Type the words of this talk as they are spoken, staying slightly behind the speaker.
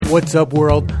What's up,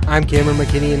 world? I'm Cameron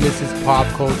McKinney, and this is Pop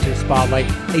Culture Spotlight,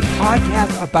 a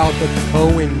podcast about the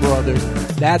Coen brothers.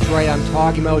 That's right, I'm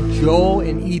talking about Joel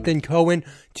and Ethan Coen,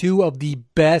 two of the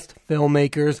best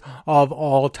filmmakers of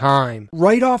all time.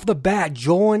 Right off the bat,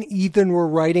 Joel and Ethan were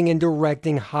writing and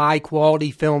directing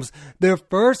high-quality films. Their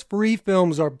first three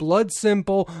films are Blood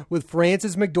Simple with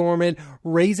Frances McDormand,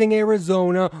 Raising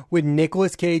Arizona with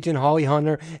Nicolas Cage and Holly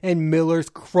Hunter, and Miller's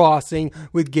Crossing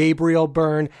with Gabriel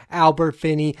Byrne, Albert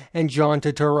Finney, and John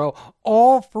Turturro.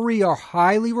 All three are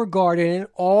highly regarded, and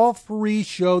all three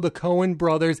show the Coen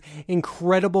brothers'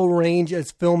 incredible range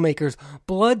as filmmakers.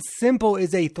 Blood Simple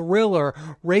is a thriller,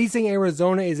 Raising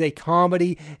Arizona is a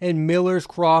comedy, and Miller's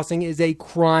Crossing is a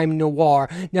crime noir.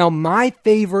 Now, my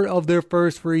favorite of their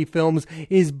first three films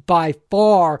is by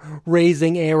far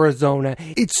Raising Arizona.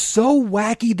 It's so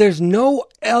wacky, there's no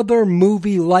other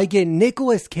movie like it.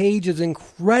 Nicolas Cage is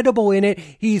incredible in it.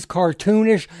 He's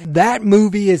cartoonish. That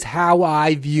movie is how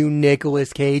I view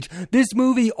Nicolas Cage. This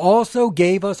movie also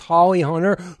gave us Holly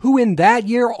Hunter, who in that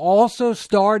year also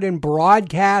starred in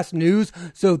broadcast news.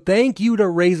 So thank you to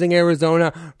Raising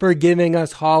Arizona for giving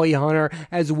us Holly Hunter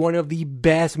as one of the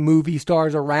best movie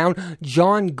stars around.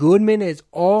 John Goodman is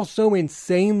also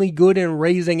insanely good in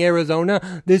Raising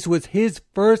Arizona. This was his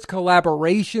first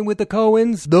collaboration with the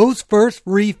Coens. Those first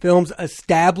three films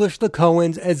established the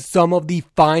Coens as some of the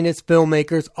finest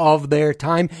filmmakers of their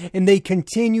time, and they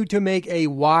continue to make a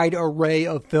wide array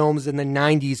of films in the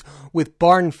 90s with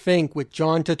Barton Fink, with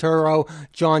John Turturro,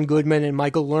 John Goodman, and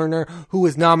Michael Lerner, who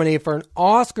was nominated for an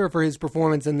Oscar for his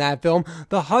performance in that film.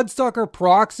 The Hudsucker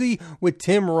Proxy with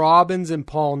Tim Robbins and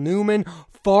Paul Newman.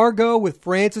 Fargo with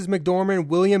Frances McDormand,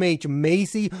 William H.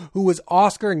 Macy, who was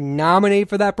Oscar nominated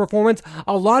for that performance.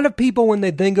 A lot of people, when they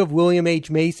think of William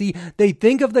H. Macy, they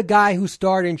think of the guy who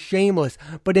starred in Shameless.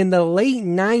 But in the late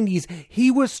 90s, he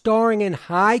was starring in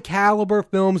high-caliber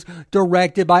films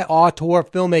directed by auteur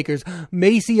filmmakers.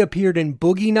 Macy appeared in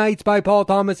Boogie Nights by Paul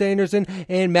Thomas Anderson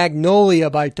and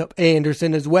Magnolia by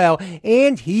Anderson as well.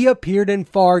 And he appeared in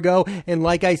Fargo and,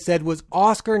 like I said, was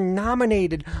Oscar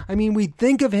nominated. I mean, we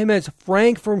think of him as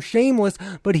Frank from Shameless,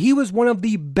 but he was one of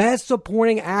the best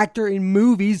supporting actor in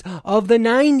movies of the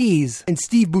 90s. And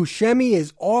Steve Buscemi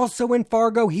is also in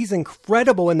Fargo. He's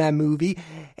incredible in that movie.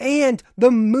 And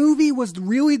the movie was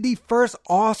really the first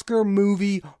Oscar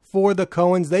movie for the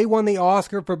Coens. They won the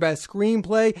Oscar for Best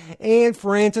Screenplay, and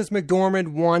Frances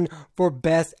McDormand won for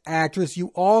Best Actress. You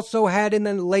also had in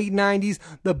the late 90s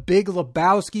The Big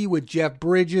Lebowski with Jeff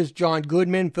Bridges, John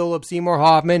Goodman, Philip Seymour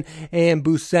Hoffman, and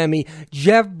Buscemi.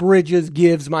 Jeff Bridges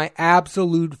gives my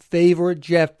absolute favorite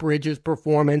Jeff Bridges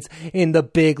performance in The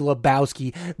Big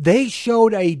Lebowski. They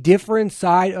showed a different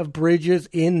side of Bridges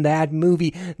in that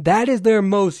movie. That is their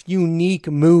most unique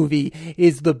movie,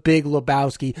 is The Big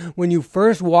Lebowski. When you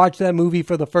first watch that movie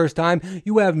for the first time,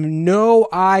 you have no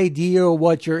idea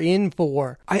what you're in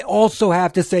for. I also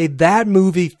have to say that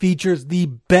movie features the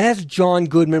best John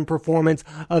Goodman performance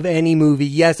of any movie.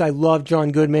 Yes, I love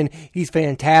John Goodman. He's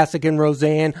fantastic in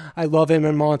Roseanne. I love him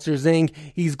in Monsters, Inc.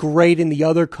 He's great in the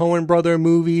other Coen brother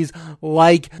movies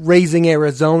like Raising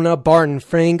Arizona, Barton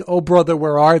Fink, Oh Brother,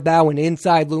 Where Art Thou, and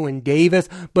Inside Llewyn Davis.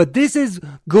 But this is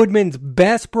Goodman's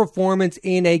best performance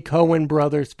in a Coen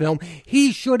brothers film.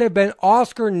 He should have been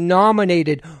Oscar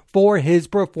nominated for his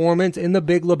performance in The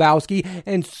Big Lebowski,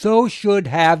 and so should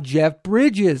have Jeff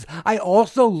Bridges. I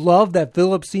also love that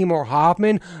Philip Seymour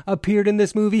Hoffman appeared in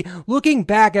this movie. Looking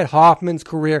back at Hoffman's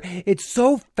career, it's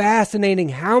so fascinating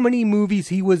how many movies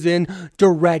he was in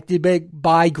directed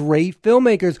by great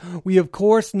filmmakers. We of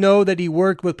course know that he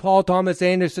worked with Paul Thomas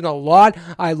Anderson a lot.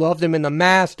 I loved him in The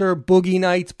Master, Boogie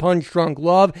Nights, Punch Drunk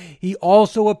Love. He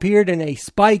also appeared in a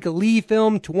Spike Lee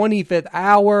film, 25th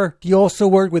Hour. He also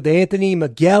worked with Anthony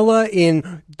Minghella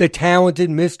in The Talented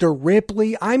Mr.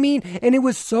 Ripley. I mean, and it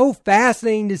was so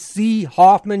fascinating to see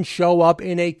Hoffman show up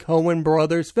in a Coen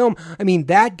brothers film. I mean,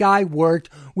 that guy worked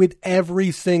with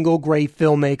every single great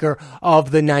filmmaker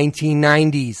of the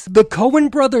 1990s. The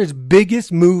Coen brothers'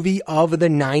 biggest movie of the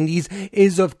 90s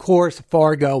is, of course,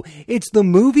 Fargo. It's the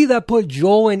movie that put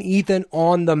Joel and Ethan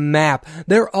on the map.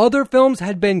 Their other films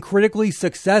had been critically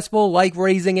successful, like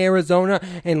Raising Arizona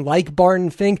and like Barton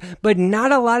Fink, but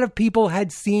not a lot of people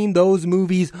had seen those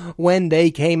movies when they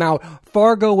came out.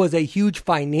 Fargo was a huge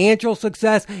financial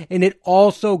success, and it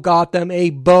also got them a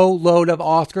boatload of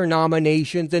Oscar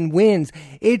nominations and wins.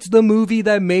 It's the movie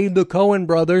that made the Coen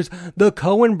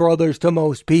brothers to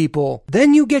most people.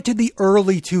 Then you get to the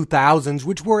early 2000s,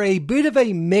 which were a bit of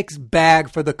a mixed bag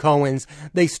for the Coens.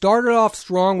 They started off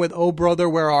strong with Oh Brother,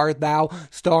 Where Art Thou,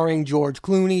 starring George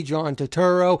Clooney, John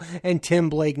Turturro, and Tim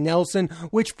Blake Nelson,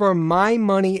 which for my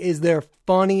money is their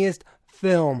funniest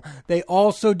film. They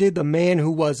also did The Man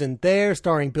Who Wasn't There,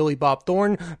 starring Billy Bob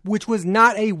Thornton, which was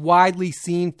not a widely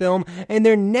seen film, and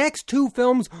their next two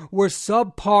films were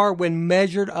subpar when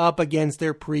measured up against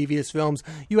their previous films.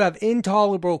 You have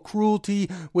Intolerable Cruelty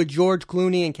with George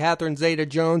Clooney and Catherine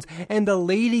Zeta-Jones, and The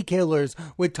Lady Killers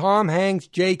with Tom Hanks,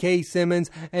 J.K. Simmons,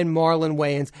 and Marlon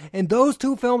Wayans. And those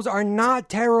two films are not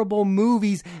terrible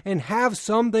movies and have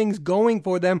some things going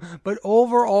for them, but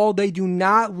overall they do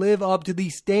not live up to the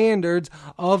standards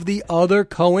of the other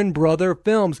Coen brother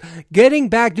films. Getting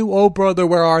back to Oh Brother,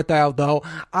 Where Art Thou, though,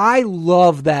 I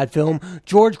love that film.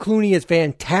 George Clooney is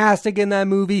fantastic in that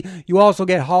movie. You also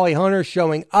get Holly Hunter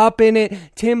showing up in it.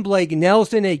 Tim Blake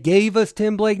Nelson, it gave us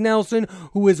Tim Blake Nelson,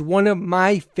 who is one of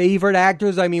my favorite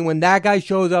actors. I mean, when that guy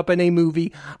shows up in a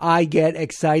movie, I get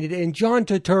excited. And John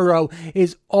Turturro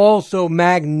is also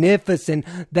magnificent.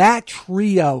 That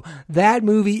trio, that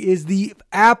movie is the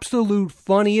absolute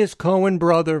funniest Coen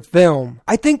brother film.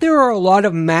 I think there are a lot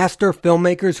of master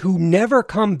filmmakers who never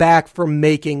come back from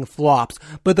making flops,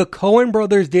 but the Coen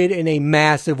brothers did in a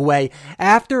massive way.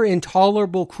 After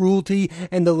Intolerable Cruelty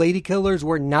and The Lady Killers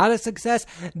were not a success,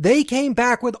 they came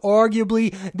back with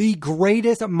arguably the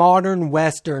greatest modern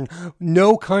Western,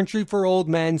 No Country for Old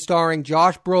Men, starring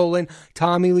Josh Brolin,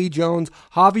 Tommy Lee Jones,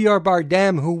 Javier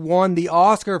Bardem, who won the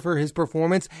Oscar for his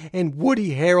performance, and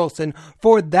Woody Harrelson.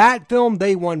 For that film,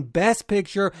 they won Best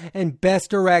Picture and Best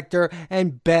Director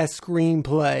and Best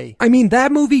Screenplay. I mean,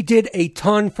 that movie did a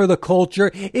ton for the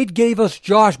culture. It gave us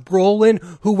Josh Brolin,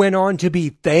 who went on to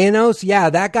be Thanos. Yeah,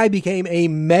 that guy became a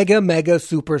mega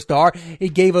superstar.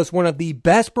 It gave us one of the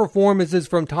best performances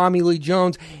from Tommy Lee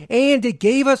Jones, and it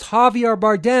gave us Javier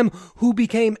Bardem, who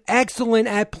became excellent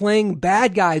at playing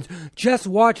bad guys. Just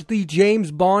watch the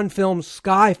James Bond film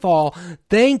Skyfall.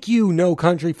 Thank you, No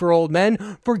Country for Old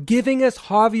Men, for giving us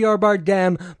Javier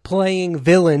Bardem playing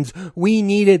villains. We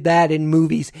needed that in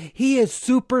movies. He is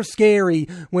super scary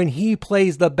when he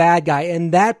plays the bad guy,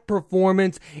 and that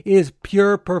performance is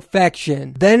pure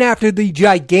perfection. Then after the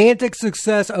gigantic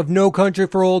success of No Country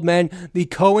for Old Men, the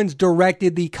Coens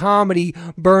directed the comedy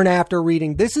Burn After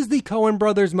Reading. This is the Coen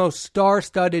brothers' most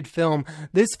star-studded film.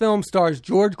 This film stars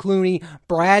George Clooney,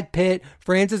 Brad Pitt,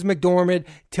 Frances McDormand,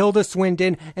 Tilda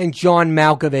Swinton, and John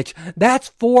Malkovich. That's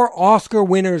 4 Oscar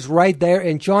winners right there,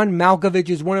 and John Malkovich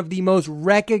is one of the most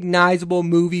recognizable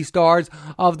movie stars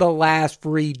of the last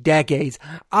 3 decades.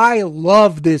 I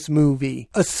love this movie,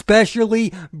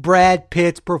 especially Brad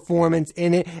Pitt's performance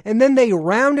in it. And then they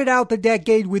rounded out the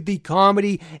decade with the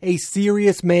comedy A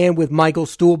Serious Man with Michael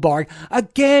Stuhlbarg.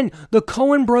 Again, the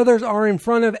Coen brothers are in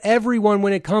front of everyone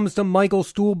when it comes to Michael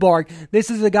Stuhlbarg. This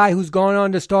is a guy who's gone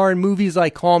on to star in movies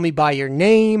like Call Me By Your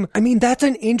Name. I mean, that's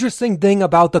an interesting thing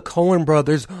about the Coen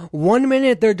brothers. One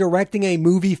minute they're directing a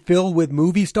movie filled with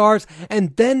movie stars,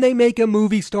 and then they make a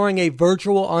movie starring a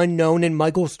virtual unknown in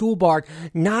Michael Stuhlbarg.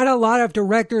 Not a lot of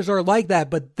directors are like that,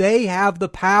 but they have the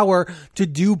power to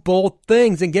do both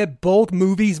things and get both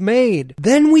movies made.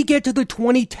 Then we get to the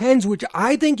 2010s, which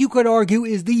I think you could argue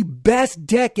is the best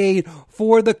decade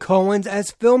for the Coens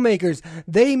as filmmakers.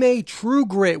 They made True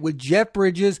Grit with Jeff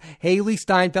Bridges, Haley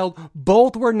Steinfeld.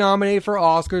 Both were nominated for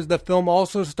Oscars. The film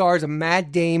also stars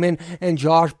Matt Damon and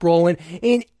Josh Brolin.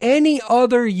 In any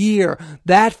other year,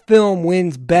 that film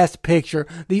wins Best Picture.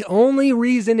 The only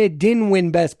reason it didn't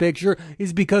win Best Picture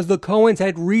is because the Coens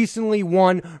had recently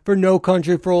won for No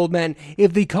Country for Old Men.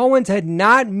 If the Coens had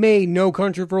not made No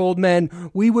Country for Old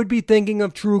Men, we would be thinking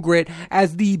of True Grit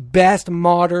as the best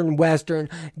modern Western.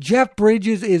 Jeff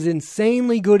Bridges is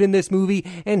insanely good in this movie,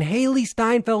 and Haley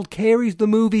Steinfeld carries the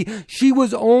movie. She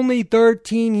was only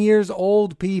 13 years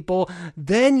old, people.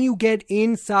 Then you get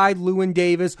Inside Llewyn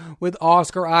Davis with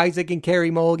Oscar Isaac and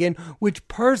Carey Mulligan, which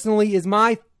personally is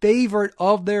my favorite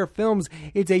of their films.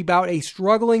 It's about a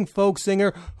struggling folk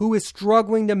singer who is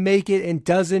struggling to make it and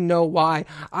doesn't know why.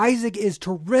 Isaac is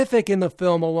terrific in the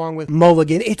film along with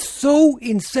Mulligan. It's so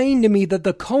insane to me that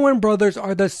the Coen brothers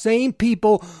are the same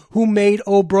people who made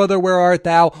Oh Brother, Where Art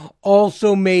Thou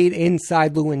also made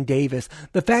Inside Llewyn Davis.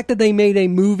 The fact that they made a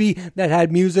movie that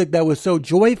had music that was so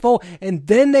joyful, and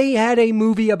then they had a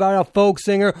movie about a folk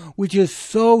singer which is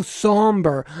so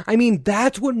somber. I mean,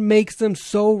 that's what makes them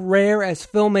so rare as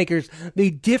filmmakers,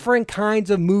 the different kinds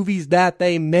of movies that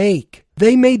they make.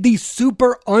 They made the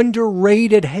super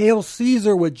underrated Hail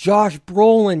Caesar with Josh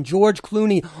Brolin, George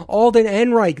Clooney, Alden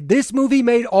Ehrenreich. This movie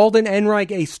made Alden Ehrenreich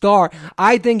a star.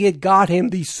 I think it got him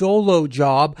the Solo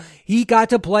job. He got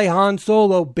to play Han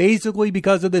Solo basically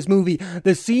because of this movie.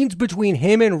 The scenes between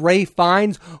him and Ralph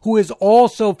Fiennes, who is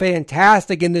also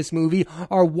fantastic in this movie,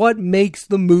 are what makes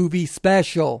the movie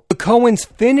special. The Coens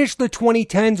finished the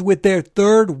 2010s with their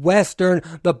third Western,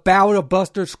 The Ballad of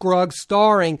Buster Scruggs,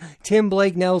 starring Tim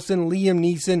Blake Nelson, Liam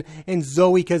Neeson, and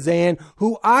Zoe Kazan,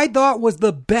 who I thought was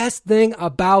the best thing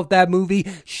about that movie.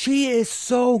 She is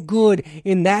so good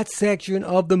in that section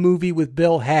of the movie with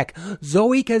Bill Heck.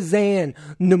 Zoe Kazan,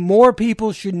 more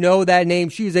people should know that name.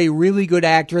 She is a really good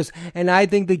actress, and I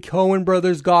think the Coen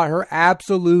brothers got her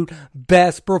absolute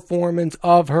best performance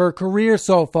of her career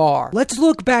so far. Let's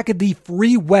look back at the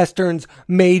free westerns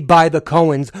made by the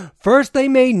Coens. First, they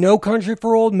made No Country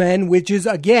for Old Men, which is,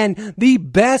 again, the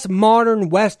best modern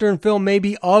western film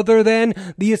maybe other than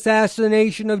The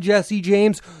Assassination of Jesse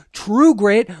James. True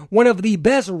Grit, one of the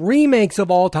best remakes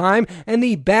of all time, and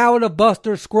The Ballad of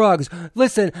Buster Scruggs.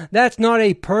 Listen, that's not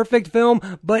a perfect film,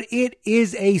 but it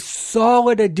is a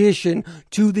solid addition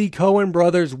to the Coen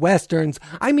brothers westerns.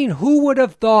 I mean, who would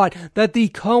have thought that the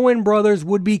Coen brothers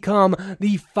would become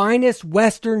the finest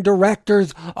western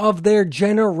directors of their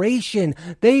generation?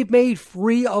 They've made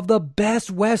three of the best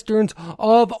westerns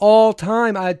of all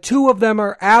time. Two of them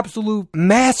are absolute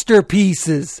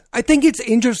masterpieces. I think it's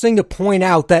interesting to point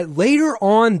out that later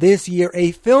on this year,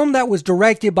 a film that was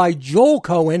directed by Joel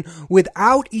Coen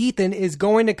without Ethan is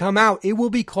going to come out. It will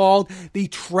be called The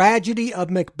Tragedy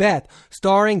of Macbeth,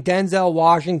 starring Denzel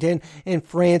Washington and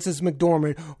Frances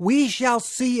McDormand. We shall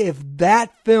see if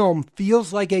that film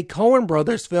feels like a Coen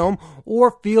brothers film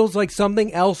or feels like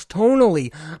something else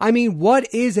tonally. I mean,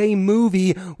 what is a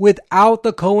movie without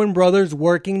the Coen brothers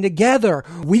working together?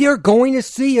 We are going to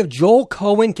see if Joel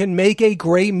Coen can make a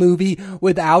great movie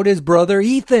without his brother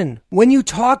Ethan. When you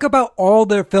talk about all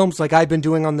their films like I've been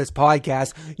doing on this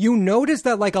podcast, you notice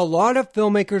that like a lot of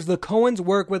filmmakers, the Coens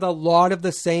work with a lot of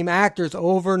the same actors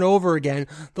over and over again.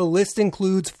 The list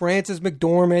includes Frances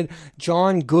McDormand,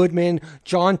 John Goodman,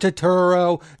 John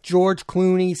Turturro, George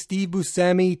Clooney, Steve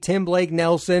Buscemi, Tim Blake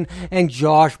Nelson, and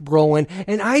Josh Brolin.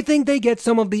 And I think they get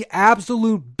some of the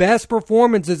absolute best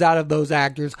performances out of those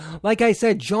actors. Like I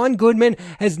said, John Goodman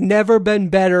has never been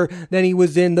better than he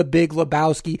was in The Big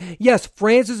Lebowski. Yes,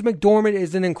 Frances McDormand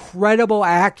is an incredible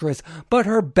actress, but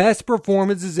her best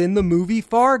performance is in the movie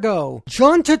Fargo.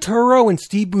 John Turturro and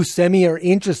Steve Buscemi are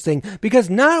interesting because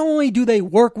not only do they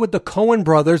work with the Coen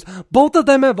brothers, both of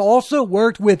them have also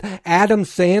worked with Adam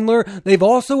Sandler. They've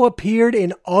also appeared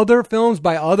in other films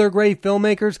by other great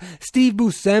filmmakers. Steve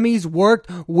Buscemi's worked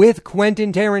with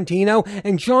Quentin Tarantino,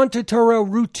 and John Turturro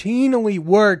routinely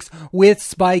works with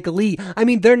Spike Lee. I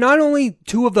mean, they're not only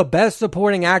two of the best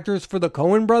supporting actors for the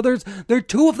Coen brothers, they're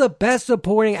two of the best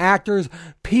supporting actors,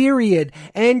 period.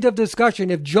 End of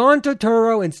discussion. If John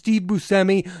Turturro and Steve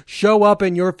Buscemi show up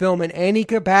in your film in any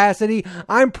capacity,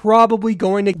 I'm probably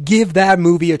going to give that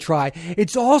movie a try.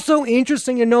 It's also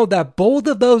interesting to know that both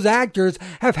of those actors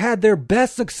have had their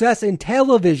best success in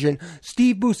television.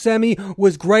 Steve Buscemi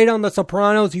was great on The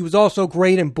Sopranos. He was also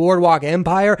great in Boardwalk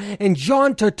Empire. And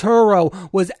John Turturro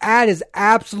was at his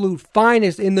absolute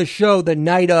finest in the show The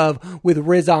Night Of with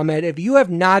Riz Ahmed. If you have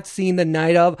not seen The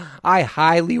Night Of, I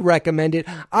highly recommend it.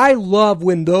 I love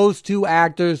when those two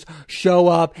actors show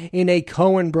up in a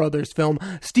Coen brothers film.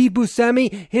 Steve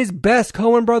Buscemi, his best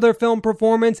Coen brother film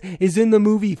performance is in the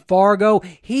movie Fargo.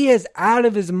 He is out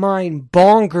of his mind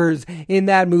bonkers in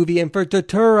that movie. And for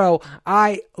Turturro,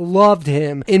 I loved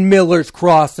him in Miller's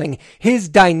Crossing. His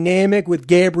dynamic with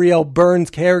Gabriel Byrne's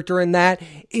character in that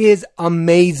is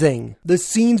amazing. The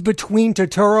scenes between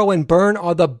Turturro and Byrne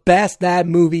are the best that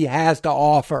movie has to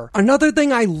offer. Another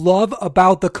thing I love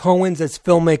about the Coens as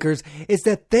filmmakers is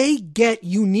that they get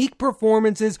unique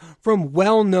performances from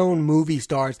well-known movie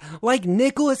stars, like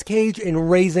Nicolas Cage in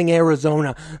Raising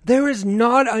Arizona. There is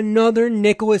not another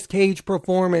Nicolas Cage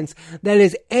performance that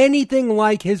is anything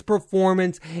like his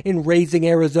performance in Raising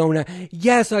Arizona.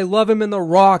 Yes, I love him in The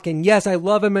Rock, and yes, I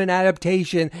love him in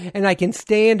Adaptation, and I can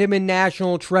stand him in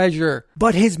National Treasure.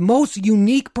 But his most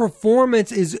unique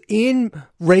performance is in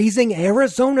Raising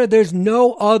Arizona. There's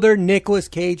no other Nicolas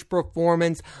Cage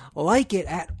performance like it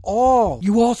at all.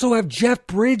 You also have Jeff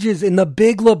Bridges in The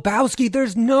Big Lebowski.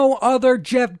 There's no other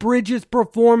Jeff Bridges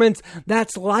performance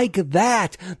that's like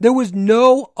that. There was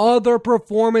no other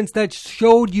performance that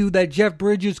showed you that Jeff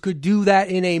Bridges could do that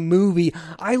in a movie.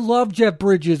 I love Jeff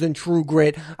Bridges in True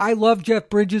Grit. I love Jeff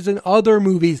Bridges in other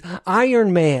movies.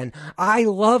 Iron Man. I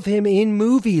love him in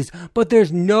movies, but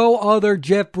there's no other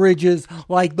Jeff Bridges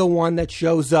like the one that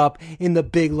shows up in The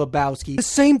Big Lebowski. The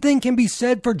same thing can be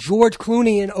said for George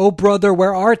Clooney in Oh Brother,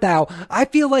 Where Art Thou? I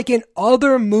feel like in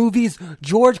other movies,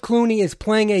 George Clooney is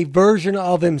playing a version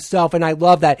of himself, and I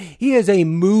love that. He is a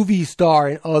movie star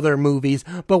in other movies,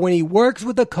 but when he works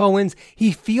with the Coens,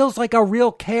 he feels like a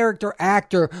real character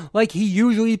actor, like he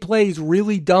usually plays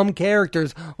really dumb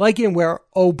characters, like like in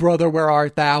Oh Brother, Where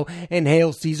Art Thou and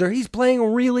Hail Caesar. He's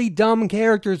playing really dumb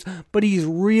characters, but he's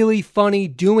really funny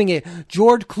doing it.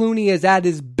 George Clooney is at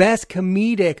his best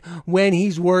comedic when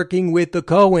he's working with the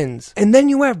Coens. And then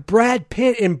you have Brad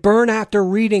Pitt in Burn After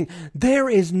Reading. There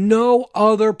is no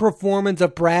other performance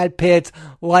of Brad Pitt's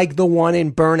like the one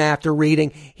in Burn After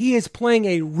Reading. He is playing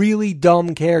a really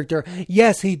dumb character.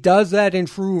 Yes, he does that in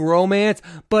True Romance,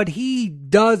 but he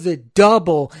does it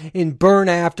double in Burn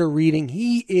After Reading.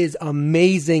 He is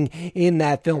amazing in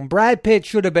that film. Brad Pitt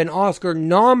should have been Oscar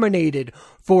nominated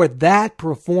for that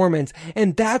performance.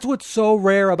 And that's what's so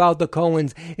rare about the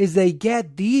Coens, is they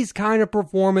get these kind of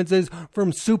performances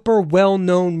from super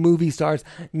well-known movie stars.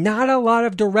 Not a lot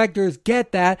of directors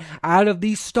get that out of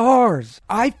these stars.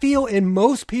 I feel, and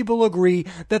most people agree,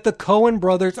 that the Coen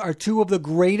brothers are two of the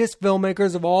greatest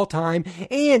filmmakers of all time,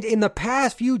 and in the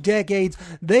past few decades,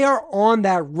 they are on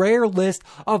that rare list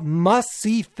of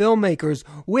must-see filmmakers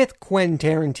with Quentin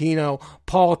Tarantino,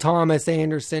 Paul Thomas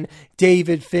Anderson,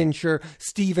 David Fincher,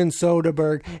 Steven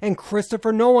Soderbergh, and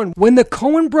Christopher Nolan. When the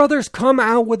Coen brothers come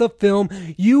out with a film,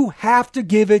 you have to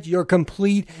give it your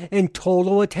complete and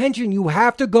total attention. You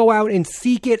have to go out and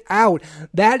seek it out.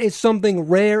 That is something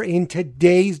rare in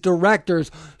today's directors.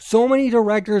 So many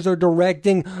directors are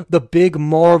directing the big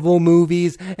Marvel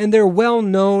movies, and they're well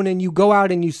known, and you go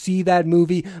out and you see that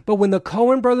movie. But when the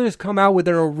Coen brothers come out with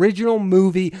an original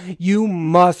movie, you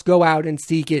must go out and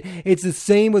seek it. It's the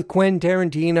same with Quentin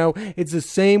Tarantino. It's the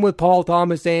same with Paul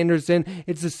Thomas Anderson.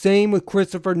 It's the same with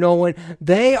Christopher Nolan.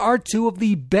 They are two of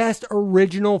the best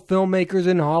original filmmakers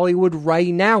in Hollywood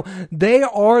right now. They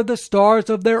are the stars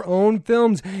of their own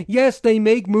films. Yes, they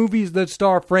make movies that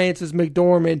star Frances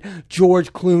McDormand,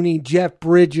 George Clooney, Jeff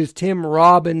Bridges, Tim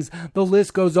Robbins. The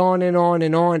list goes on and on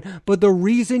and on. But the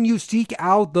reason you seek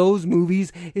out those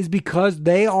movies is because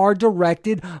they are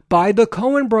directed by the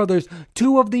Coen brothers,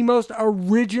 two of the most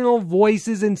original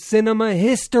voices in cinema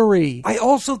history. I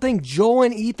also think Joel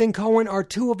and Ethan Coen are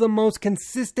two of the most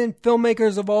consistent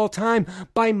filmmakers of all time.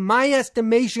 By my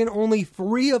estimation, only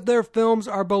 3 of their films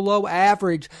are below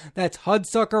average. That's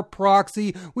Hudsucker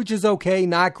Proxy, which is okay,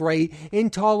 not great,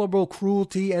 Intolerable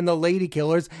Cruelty, and The Lady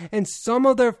Killers, and some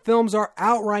of their films are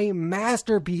outright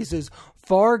masterpieces.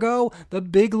 Fargo, The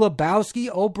Big Lebowski,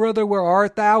 Oh Brother, Where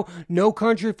Art Thou, No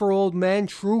Country for Old Men,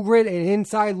 True Grit, and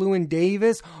Inside Llewyn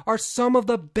Davis are some of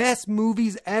the best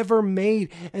movies ever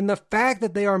made, and the fact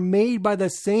that they are made by the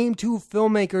same 2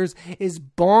 filmmakers is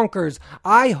bonkers.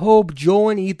 I hope Joel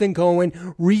and Ethan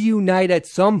Coen reunite at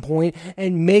some point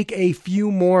and make a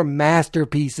few more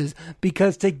masterpieces,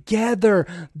 because together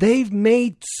they've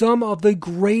made some of the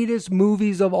greatest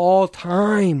movies of all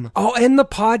time. I'll end the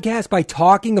podcast by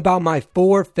talking about my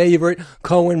 4 favorite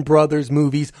Coen brothers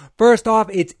movies. First off,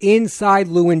 it's Inside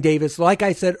Llewyn Davis. Like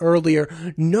I said earlier,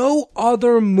 no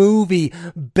other movie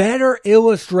better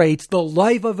illustrates the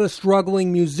life of a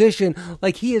struggling musician.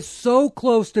 Like, he is so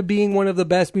close to being one of the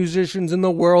best musicians in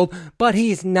the world, but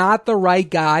he's not the right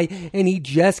guy, and he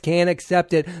just can't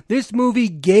accept it. This movie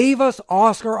gave us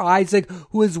Oscar Isaac,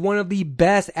 who is one of the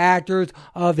best actors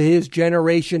of his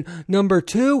generation. Number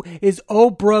 2 is Oh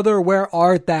Brother, Where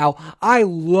Art Thou? I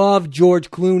love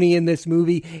George Clooney in this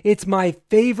movie. It's my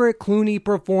favorite Clooney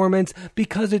performance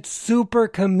because it's super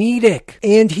comedic,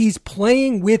 and he's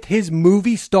playing with his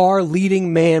movie star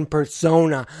leading man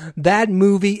persona. That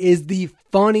movie is the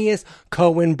funniest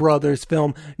Coen brothers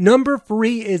film. Number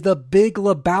 3 is The Big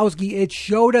Lebowski. It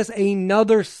showed us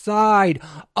another side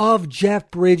of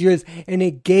Jeff Bridges, and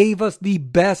it gave us the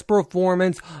best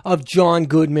performance of John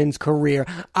Goodman's career.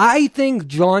 I think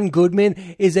John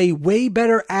Goodman is a way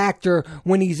better actor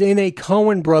when he's in a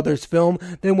Coen brothers film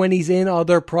than when he's in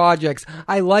other projects.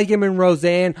 I like him in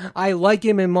Roseanne. I like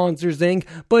him in Monsters, Inc.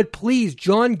 But please,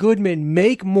 John Goodman,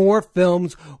 make more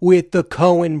films with the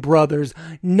Coen brothers.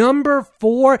 Number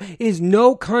 4 is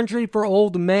No Country for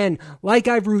Old Men. Like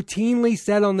I've routinely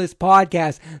said on this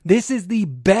podcast, this is the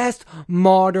best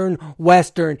modern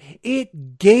Western.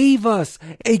 It gave us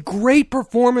a great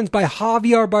performance by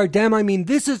Javier Bardem. I mean,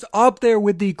 this is up there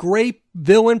with the great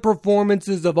villain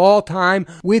performances of all time,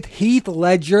 with Heath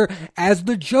Ledger as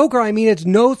the Joker. I mean, it's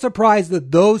no surprise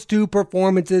that those 2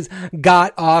 performances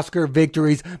got Oscar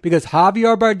victories, because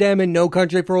Javier Bardem in No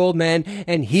Country for Old Men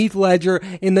and Heath Ledger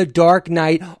in The Dark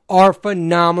Knight are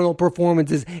phenomenal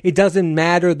performances. It doesn't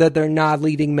matter that they're not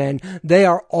leading men. They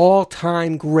are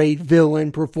all-time great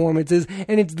villain performances,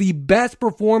 and it's the best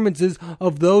performances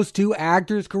of those 2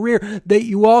 actors' career. That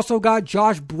you also got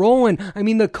Josh Brolin. I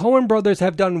mean, the Coen brothers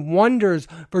have done wonders wonders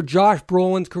for Josh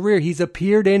Brolin's career. He's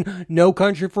appeared in No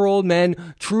Country for Old Men,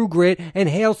 True Grit, and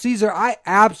Hail Caesar. I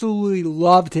absolutely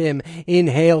loved him in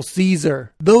Hail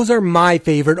Caesar. Those are my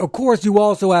favorite. Of course, you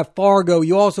also have Fargo.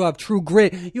 You also have True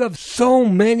Grit. You have so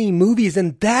many movies,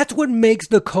 and that's what makes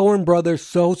the Coen brothers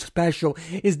so special,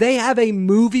 is they have a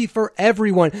movie for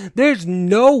everyone. There's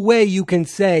no way you can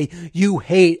say you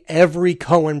hate every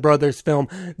Coen brothers film.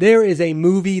 There is a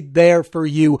movie there for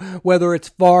you, whether it's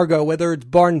Fargo, whether it's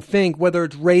Barton Fink, whether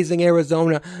it's Raising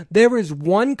Arizona. There is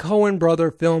one Coen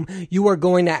brother film you are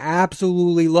going to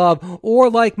absolutely love, or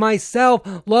like myself,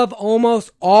 love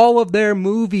almost all of their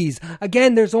movies.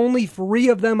 Again, there's only 3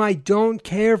 of them I don't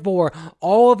care for.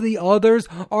 All of the others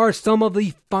are some of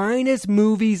the finest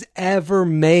movies ever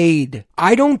made.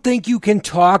 I don't think you can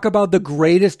talk about the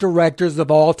greatest directors of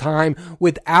all time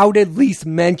without at least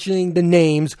mentioning the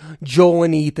names Joel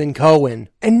and Ethan Coen.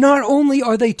 And not only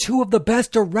are they 2 of the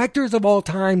best directors of all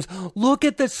times, look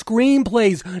at the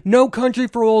screenplays. No Country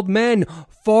for Old Men,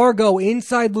 Fargo,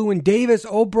 Inside Llewyn Davis,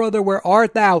 Oh Brother, Where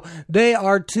Art Thou? They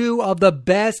are 2 of the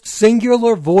best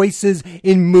singular voices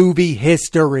in movie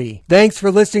history. Thanks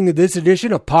for listening to this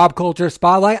edition of Pop Culture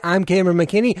Spotlight. I'm Cameron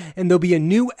McKinney, and there'll be a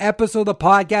new episode of the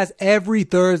podcast every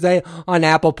Thursday on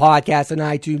Apple Podcasts and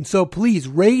iTunes. So please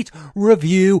rate,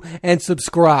 review, and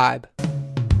subscribe.